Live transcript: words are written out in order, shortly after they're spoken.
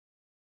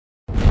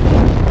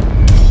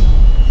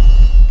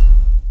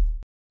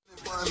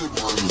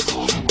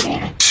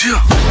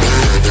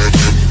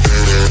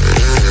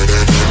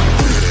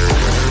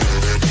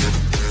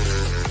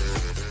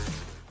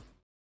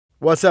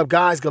What's up,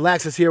 guys?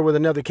 Galaxis here with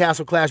another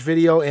Castle Clash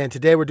video, and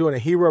today we're doing a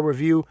hero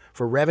review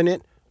for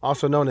Revenant,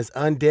 also known as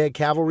Undead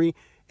Cavalry.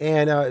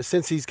 And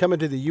since he's coming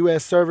to the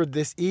US server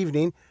this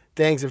evening,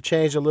 things have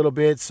changed a little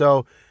bit.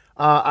 So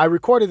I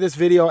recorded this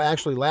video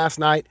actually last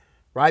night,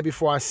 right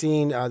before I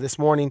seen this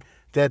morning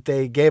that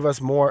they gave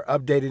us more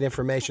updated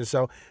information.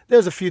 So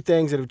there's a few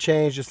things that have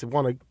changed. Just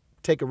want to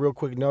take a real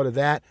quick note of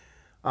that.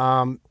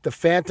 The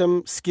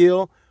Phantom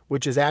skill,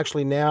 which is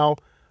actually now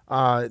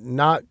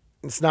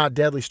it's not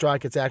Deadly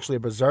Strike, it's actually a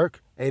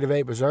Berserk, 8 of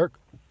 8 Berserk.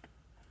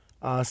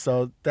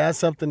 So that's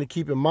something to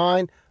keep in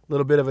mind, a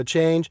little bit of a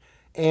change.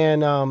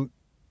 And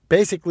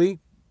basically,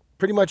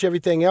 pretty much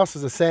everything else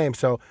is the same.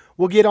 So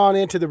we'll get on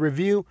into the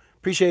review.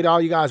 Appreciate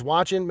all you guys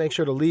watching. Make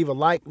sure to leave a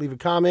like, leave a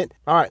comment.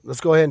 All right, let's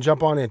go ahead and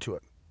jump on into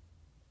it.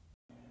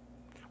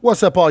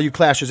 What's up, all you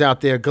Clashers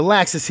out there?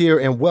 Galaxis here,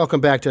 and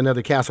welcome back to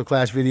another Castle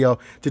Clash video.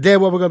 Today,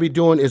 what we're going to be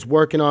doing is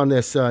working on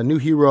this new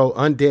hero,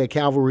 Undead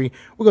Cavalry.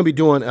 We're going to be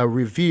doing a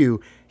review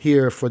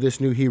here for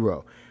this new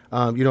hero.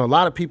 You know, a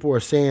lot of people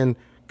are saying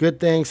good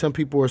things. Some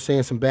people are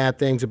saying some bad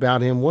things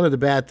about him. One of the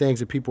bad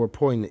things that people are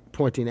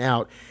pointing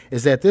out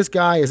is that this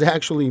guy is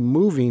actually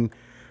moving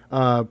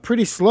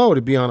pretty slow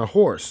to be on a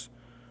horse.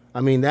 I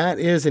mean, that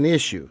is an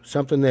issue,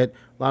 something that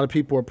a lot of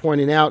people are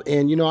pointing out,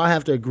 and, you know, I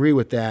have to agree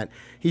with that.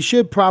 He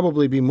should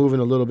probably be moving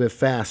a little bit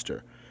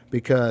faster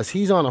because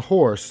he's on a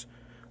horse.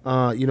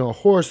 You know, a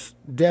horse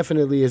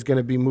definitely is going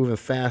to be moving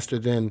faster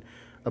than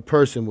a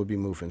person would be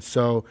moving.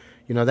 So,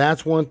 you know,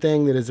 that's one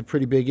thing that is a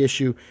pretty big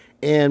issue.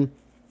 And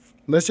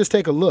let's just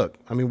take a look.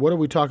 I mean, what are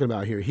we talking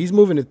about here? He's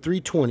moving at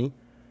 320,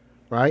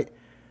 right?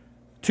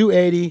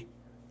 280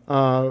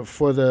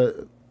 for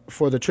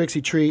the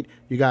Trixie Treat.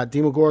 You got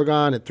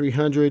Demogorgon at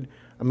 300.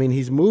 I mean,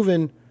 he's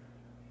moving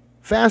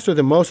faster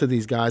than most of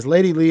these guys.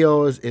 Lady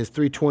Leo is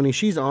 320.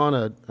 She's on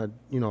a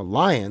you know,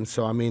 lion,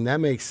 so I mean that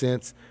makes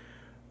sense.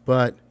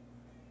 But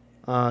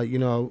you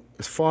know,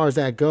 as far as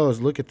that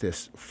goes, look at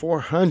this,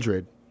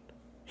 400.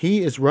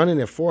 He is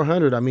running at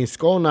 400. I mean,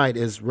 Skull Knight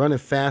is running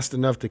fast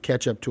enough to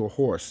catch up to a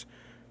horse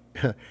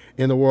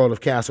in the world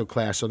of Castle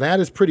Clash. So that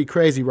is pretty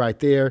crazy right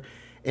there.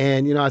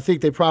 And you know, I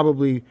think they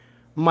probably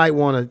might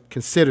want to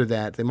consider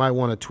that. They might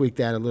want to tweak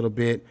that a little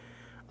bit.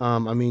 I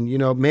mean, you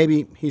know,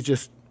 maybe he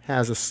just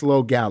has a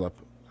slow gallop.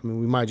 I mean,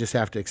 we might just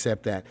have to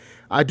accept that.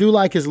 I do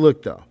like his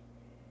look, though.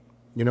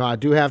 You know, I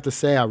do have to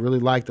say I really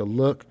like the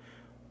look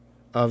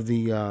of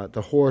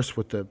the horse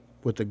with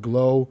the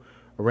glow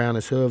around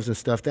his hooves and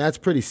stuff. That's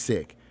pretty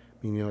sick.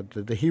 I mean, you know,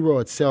 the hero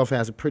itself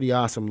has a pretty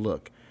awesome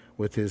look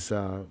with his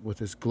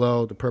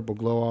glow, the purple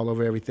glow all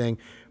over everything.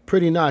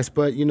 Pretty nice,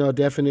 but you know,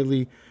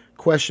 definitely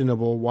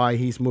questionable why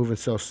he's moving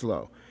so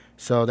slow.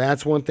 So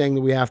that's one thing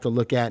that we have to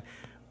look at.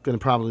 Going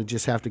to probably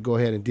just have to go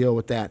ahead and deal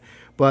with that.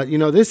 But you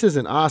know, this is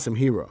an awesome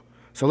hero.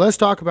 So let's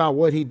talk about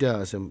what he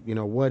does and, you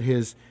know, what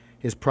his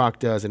proc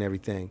does and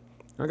everything.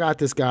 I got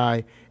this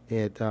guy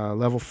at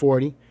level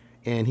 40,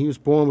 and he was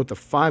born with the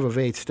 5 of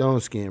 8 stone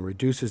skin.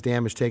 Reduces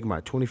damage taken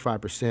by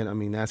 25%. I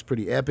mean, that's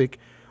pretty epic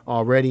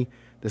already.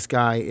 This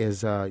guy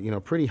is you know,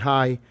 pretty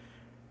high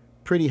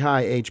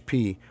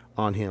HP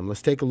on him.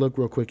 Let's take a look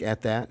real quick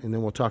at that, and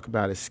then we'll talk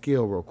about his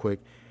skill real quick.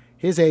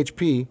 His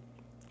HP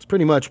is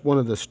pretty much one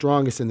of the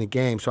strongest in the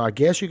game, so I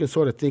guess you can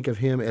sort of think of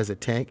him as a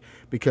tank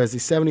because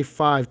he's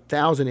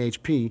 75,000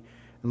 HP.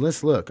 And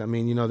let's look. I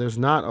mean, you know, there's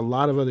not a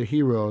lot of other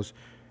heroes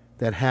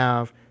that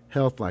have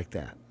health like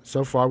that.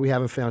 So far, we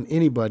haven't found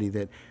anybody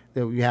that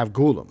we have.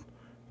 Golem,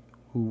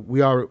 who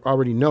we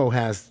already know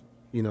has,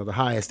 you know, the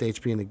highest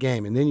HP in the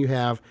game. And then you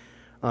have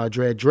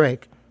Dread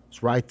Drake.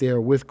 It's right there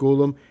with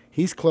Golem.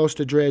 He's close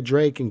to Dread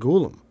Drake and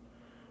Golem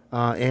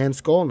and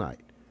Skull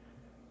Knight.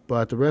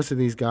 But the rest of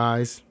these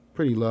guys,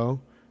 pretty low.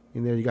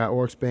 And there you got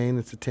Orc's Bane.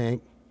 That's a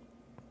tank.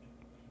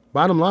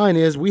 Bottom line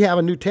is we have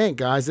a new tank,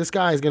 guys. This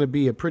guy is going to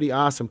be a pretty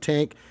awesome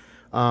tank.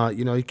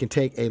 You know, he can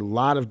take a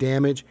lot of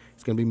damage.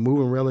 He's going to be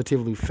moving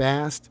relatively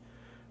fast.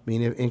 I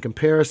mean, in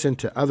comparison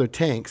to other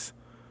tanks,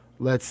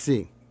 let's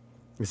see.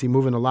 Is he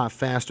moving a lot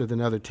faster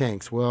than other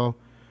tanks? Well,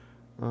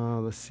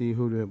 let's see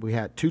who we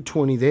had.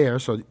 220 there,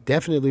 so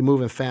definitely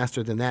moving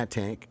faster than that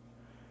tank.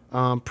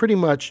 Pretty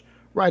much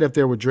right up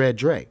there with Dread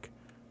Drake.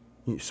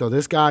 So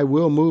this guy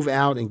will move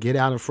out and get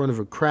out in front of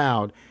a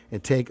crowd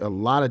and take a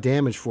lot of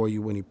damage for you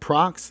when he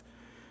procs.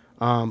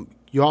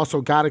 You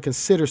also got to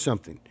consider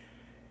something.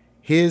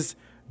 His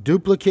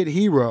duplicate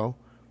hero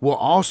will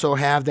also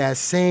have that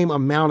same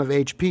amount of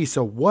HP.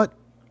 So what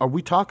are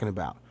we talking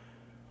about?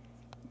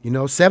 You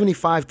know,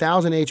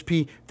 75,000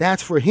 HP,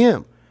 that's for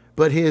him.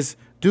 But his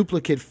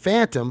duplicate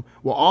Phantom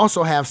will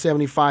also have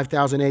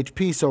 75,000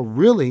 HP. So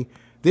really,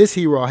 this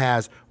hero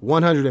has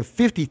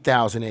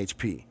 150,000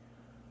 HP.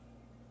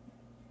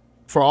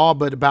 For all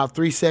but about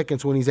 3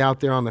 seconds when he's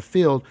out there on the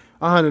field,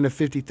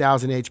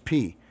 150,000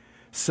 HP.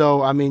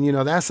 So, I mean, you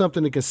know, that's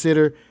something to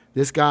consider.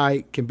 This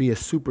guy can be a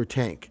super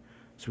tank.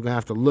 So we're going to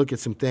have to look at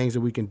some things that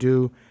we can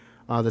do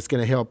that's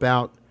going to help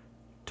out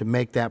to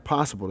make that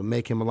possible, to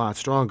make him a lot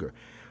stronger.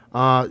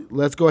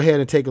 Let's go ahead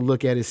and take a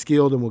look at his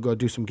skill, then we'll go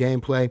do some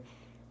gameplay.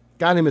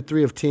 Got him at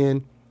 3 of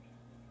 10.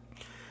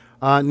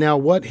 Now,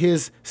 what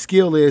his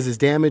skill is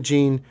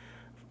damaging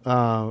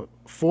 4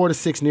 to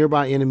 6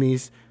 nearby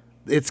enemies.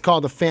 It's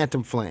called the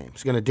Phantom Flame.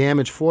 It's going to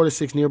damage 4 to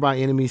 6 nearby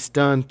enemies,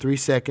 stun 3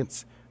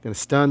 seconds. Going to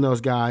stun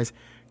those guys.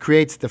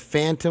 Creates the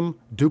Phantom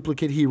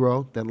Duplicate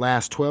Hero that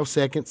lasts 12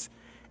 seconds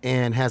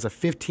and has a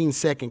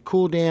 15-second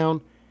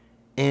cooldown,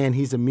 and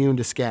he's immune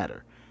to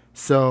scatter.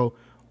 So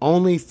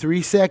only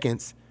 3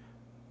 seconds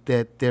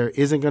that there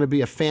isn't going to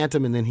be a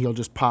Phantom, and then he'll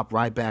just pop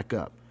right back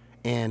up.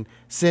 And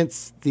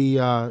since the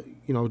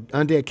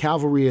Undead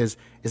Cavalry is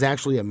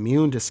actually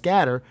immune to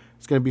scatter,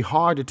 it's going to be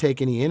hard to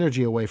take any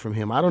energy away from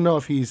him. I don't know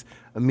if he's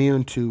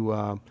immune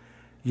to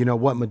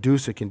what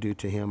Medusa can do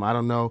to him. I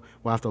don't know.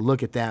 We'll have to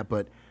look at that.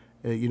 But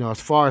as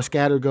far as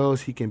scatter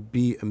goes, he can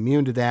be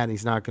immune to that, and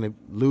he's not going to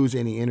lose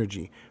any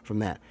energy from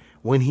that.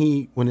 When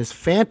his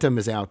Phantom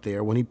is out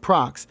there, when he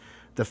procs,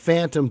 the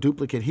Phantom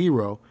Duplicate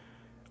Hero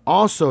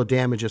also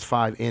damages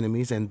 5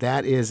 enemies, and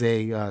that is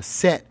a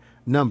set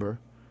number.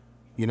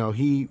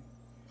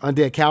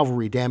 Undead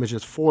Cavalry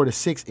damages 4 to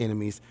 6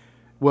 enemies.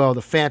 Well,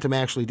 the Phantom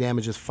actually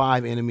damages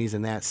 5 enemies,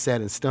 and that's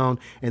set in stone.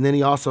 And then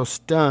he also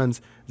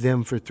stuns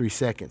them for 3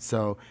 seconds.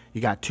 So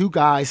you got 2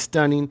 guys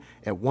stunning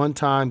at one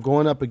time,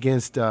 going up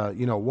against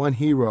one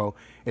hero.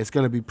 It's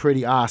going to be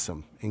pretty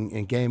awesome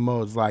in game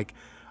modes like,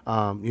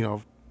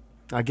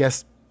 I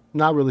guess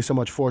not really so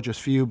much Fortress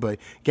Feud, but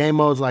game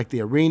modes like the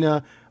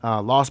Arena,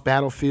 Lost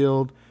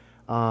Battlefield,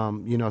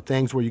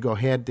 things where you go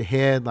head to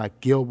head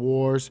like Guild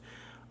Wars.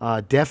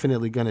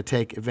 Definitely going to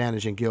take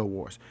advantage in Guild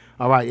Wars.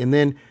 All right, and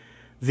then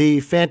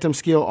the Phantom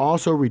skill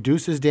also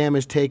reduces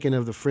damage taken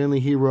of the friendly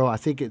hero. I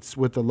think it's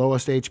with the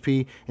lowest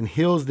HP, and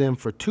heals them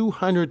for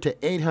 200 to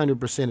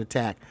 800%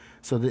 attack.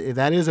 So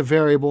that is a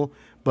variable,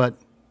 but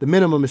the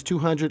minimum is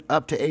 200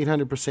 up to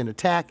 800%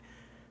 attack.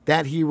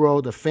 That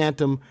hero, the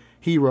Phantom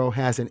hero,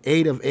 has an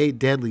 8 of 8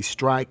 deadly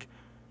strike,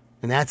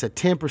 and that's a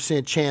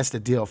 10% chance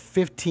to deal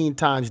 15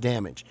 times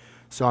damage.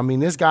 So, I mean,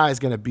 this guy is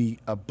going to be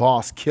a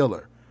boss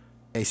killer.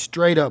 A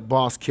straight-up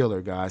boss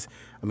killer, guys.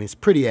 I mean, it's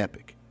pretty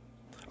epic.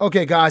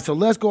 Okay, guys, so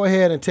let's go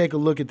ahead and take a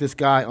look at this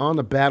guy on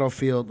the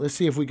battlefield. Let's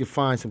see if we can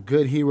find some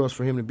good heroes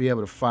for him to be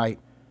able to fight.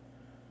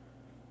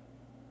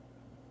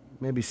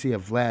 Maybe see a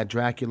Vlad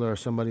Dracula or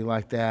somebody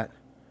like that.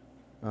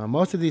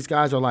 Most of these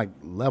guys are like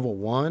level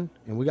 1,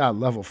 and we got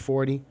level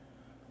 40.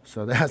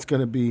 So that's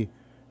going to be,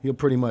 he'll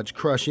pretty much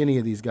crush any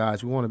of these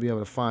guys. We want to be able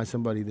to find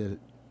somebody that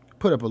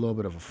put up a little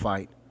bit of a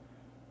fight.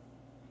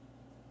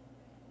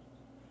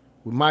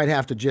 We might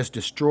have to just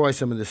destroy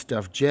some of this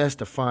stuff just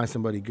to find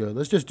somebody good.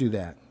 Let's just do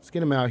that. Let's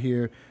get him out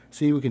here,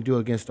 see what we can do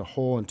against the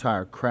whole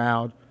entire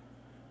crowd.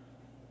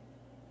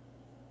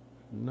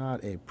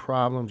 Not a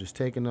problem, just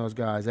taking those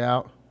guys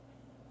out.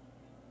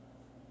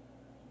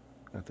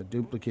 Got the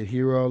duplicate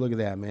hero. Look at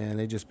that, man.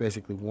 They just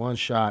basically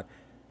one-shot.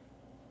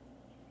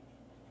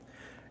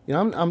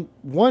 I'm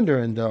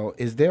wondering, though,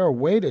 is there a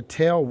way to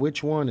tell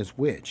which one is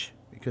which?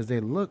 Because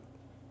they look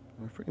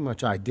pretty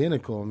much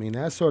identical. I mean,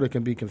 that sort of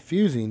can be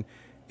confusing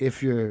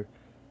if you're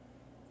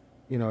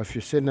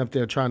sitting up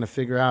there trying to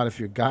figure out if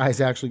your guy's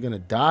actually going to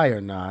die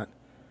or not.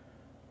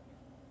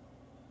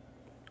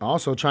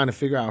 Also trying to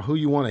figure out who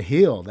you want to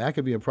heal. That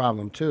could be a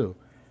problem too.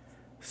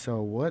 So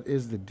what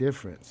is the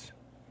difference?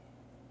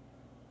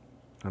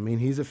 I mean,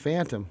 he's a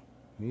Phantom.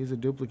 He's a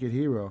duplicate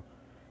hero.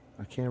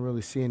 I can't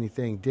really see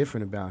anything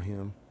different about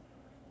him.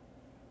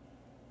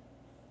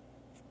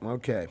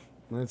 Okay,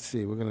 let's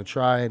see. We're going to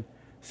try and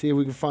see if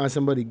we can find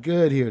somebody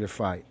good here to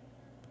fight.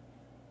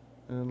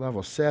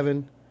 Level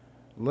 7.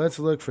 Let's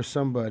look for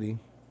somebody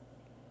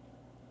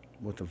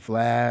with a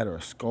Vlad or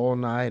a Skull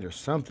Knight or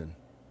something.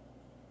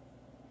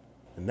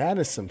 And that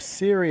is some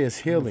serious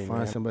healing.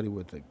 Find somebody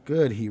with a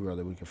good hero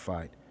that we can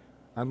fight.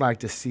 I'd like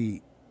to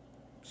see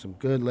some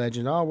good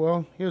legend. Oh,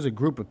 well, here's a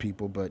group of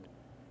people, but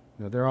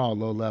they're all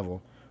low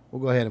level.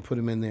 We'll go ahead and put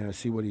him in there and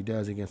see what he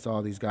does against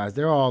all these guys.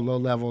 They're all low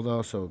level,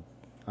 though, so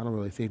I don't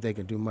really think they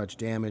can do much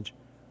damage.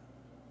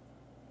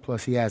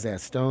 Plus, he has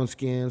that stone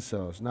skin,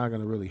 so it's not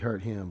going to really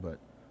hurt him, but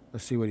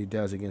let's see what he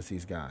does against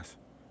these guys.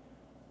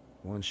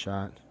 One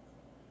shot.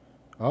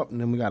 Oh, and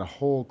then we got a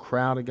whole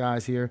crowd of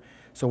guys here.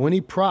 So when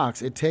he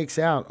procs, it takes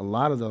out a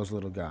lot of those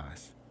little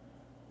guys.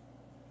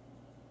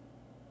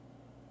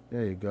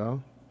 There you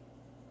go.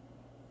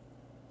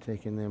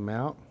 Taking them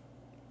out.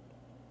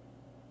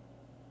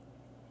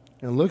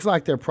 And it looks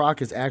like their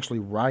proc is actually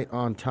right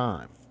on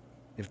time.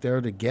 If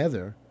they're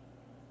together,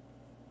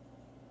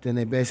 then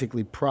they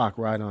basically proc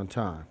right on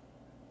time.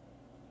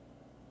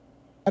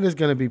 That is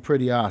going to be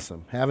pretty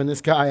awesome. Having this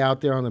guy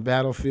out there on the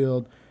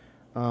battlefield,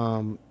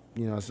 I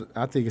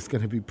think it's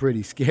going to be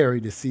pretty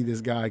scary to see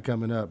this guy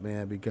coming up,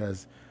 man,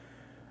 because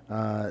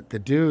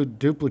the dude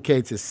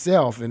duplicates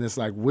himself, and it's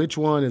like which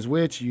one is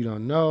which, you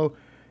don't know.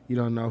 You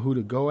don't know who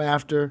to go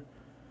after.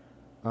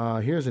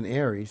 Here's an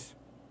Ares,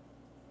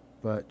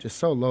 but just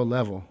so low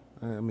level.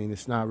 I mean,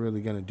 it's not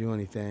really going to do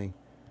anything.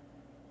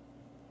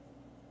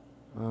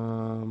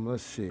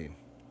 Let's see.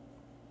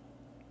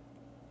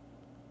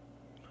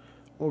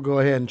 We'll go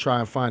ahead and try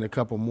and find a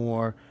couple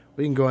more.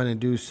 We can go ahead and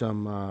do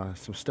some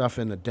stuff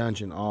in the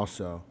dungeon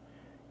also.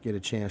 get a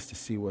chance to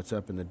see what's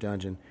up in the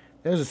dungeon.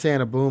 There's a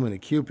Santa Boom and a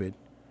Cupid,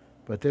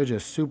 but they're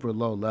just super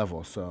low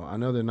level, so I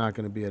know they're not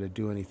going to be able to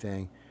do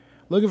anything.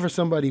 Looking for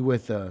somebody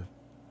with a,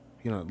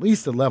 at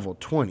least a level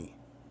 20.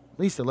 At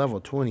least a level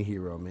 20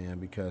 hero, man,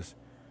 because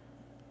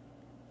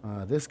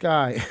this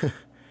guy,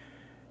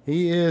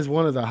 he is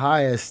one of the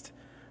highest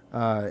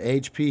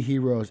HP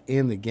heroes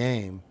in the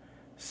game.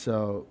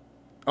 So,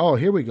 oh,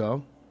 here we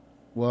go.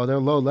 Well, they're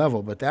low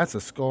level, but that's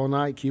a Skull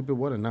Knight. Cupid,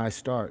 what a nice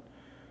start.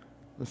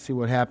 Let's see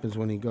what happens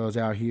when he goes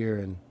out here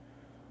and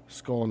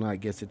Skull Knight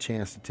gets a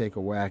chance to take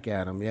a whack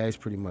at him. Yeah, he's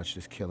pretty much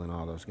just killing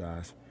all those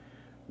guys.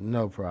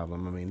 No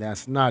problem. I mean,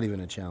 that's not even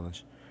a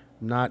challenge.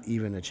 Not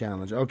even a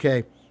challenge.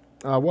 Okay,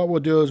 what we'll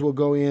do is we'll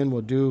go in,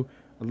 we'll do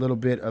a little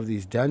bit of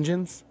these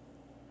dungeons,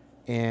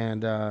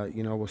 and,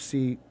 we'll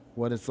see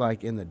what it's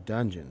like in the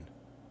dungeon.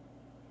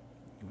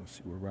 Let's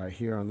see, we're right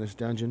here on this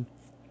dungeon.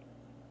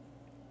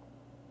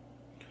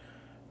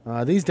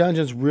 These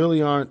dungeons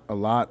really aren't a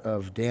lot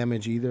of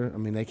damage either. I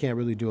mean, they can't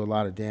really do a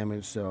lot of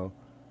damage, so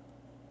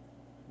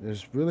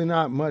there's really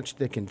not much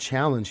that can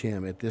challenge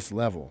him at this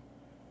level.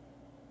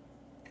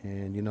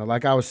 And,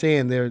 like I was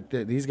saying,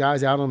 these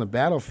guys out on the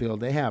battlefield,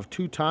 they have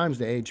 2 times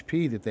the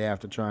HP that they have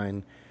to try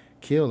and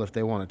kill if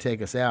they want to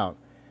take us out.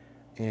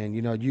 And,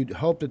 you'd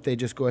hope that they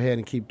just go ahead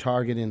and keep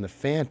targeting the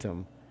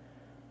Phantom,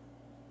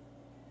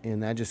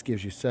 and that just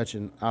gives you such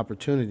an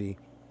opportunity.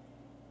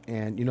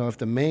 And, if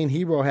the main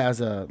hero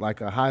has a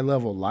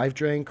high-level life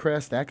drain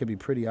crest, that could be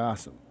pretty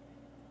awesome.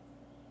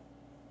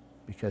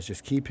 Because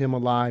just keep him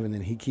alive, and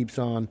then he keeps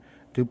on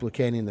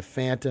duplicating the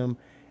Phantom.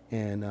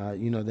 And,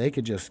 they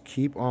could just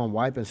keep on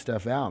wiping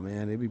stuff out,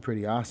 man. It'd be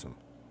pretty awesome.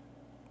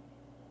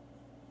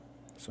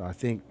 So I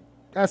think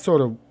that's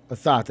sort of a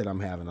thought that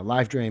I'm having. A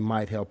life drain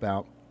might help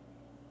out.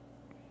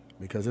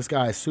 Because this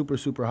guy is super,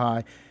 super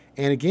high.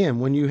 And, again,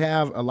 when you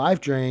have a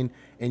life drain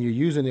and you're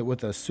using it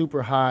with a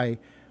super high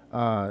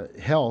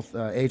health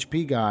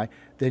HP guy,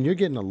 then you're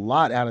getting a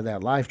lot out of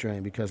that life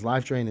drain, because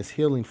life drain is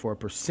healing for a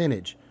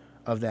percentage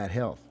of that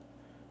health.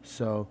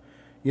 So,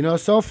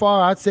 so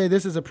far I'd say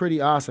this is a pretty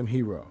awesome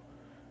hero.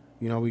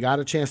 We got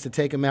a chance to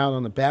take him out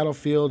on the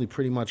battlefield. He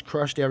pretty much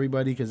crushed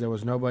everybody because there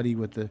was nobody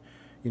with the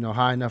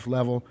high enough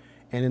level.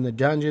 And in the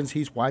dungeons,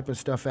 he's wiping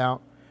stuff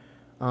out.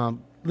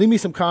 Leave me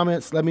some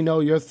comments. Let me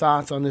know your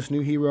thoughts on this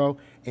new hero,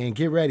 and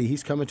get ready.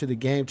 He's coming to the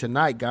game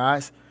tonight,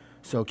 guys.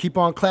 So keep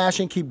on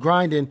clashing, keep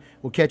grinding.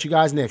 We'll catch you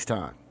guys next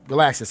time.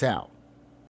 Galaxus out.